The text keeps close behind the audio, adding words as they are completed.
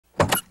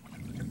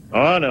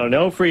Oh, no,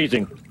 no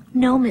freezing.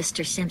 No,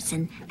 Mr.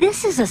 Simpson.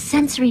 This is a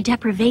sensory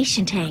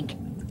deprivation tank.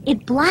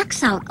 It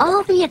blocks out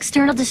all the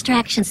external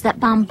distractions that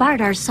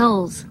bombard our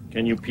souls.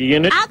 Can you pee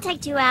in it? I'll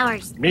take 2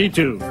 hours. Me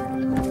too.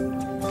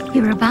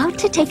 You're about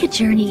to take a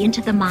journey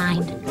into the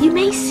mind. You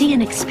may see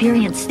and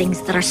experience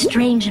things that are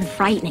strange and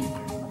frightening.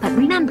 But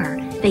remember,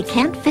 they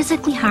can't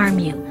physically harm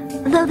you,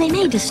 though they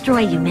may destroy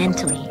you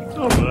mentally.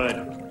 Oh, bud.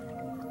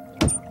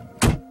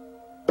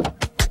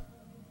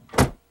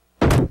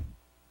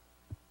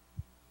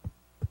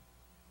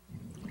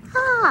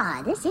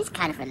 Ah, this is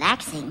kind of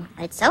relaxing,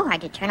 but it's so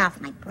hard to turn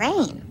off my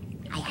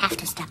brain. I have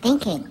to stop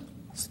thinking.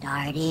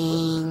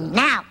 Starting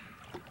now.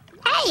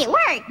 Hey, it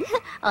worked!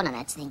 Oh, no,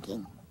 that's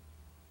thinking.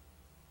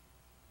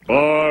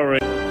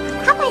 Boring.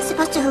 How am I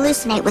supposed to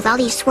hallucinate with all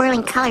these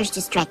swirling colors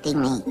distracting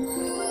me?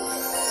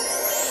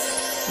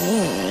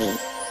 Hey.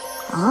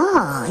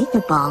 Oh, it's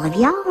a ball of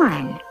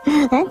yarn.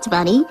 That's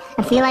funny.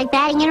 I feel like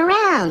batting it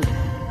around.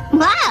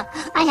 Wow,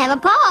 I have a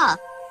paw.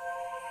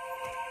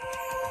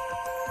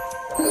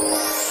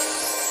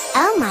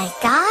 Oh my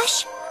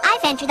gosh,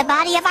 I've entered the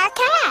body of our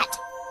cat.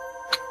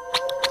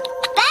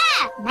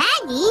 Ah,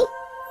 Maggie!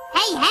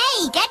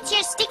 Hey, get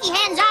your sticky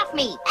hands off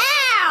me.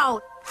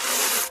 Ow!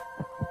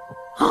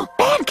 Oh,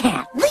 bad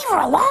cat! Leave her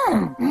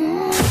alone!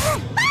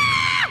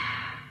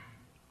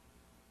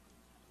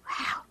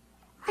 Wow,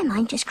 my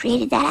mind just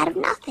created that out of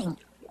nothing.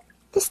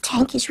 This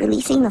tank is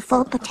releasing the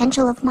full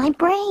potential of my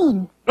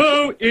brain.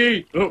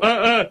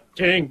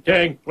 Ting,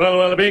 tang, walla,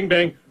 walla, bing,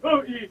 bang.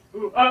 Oh,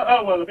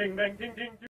 walla, bing, bang, ting, ting.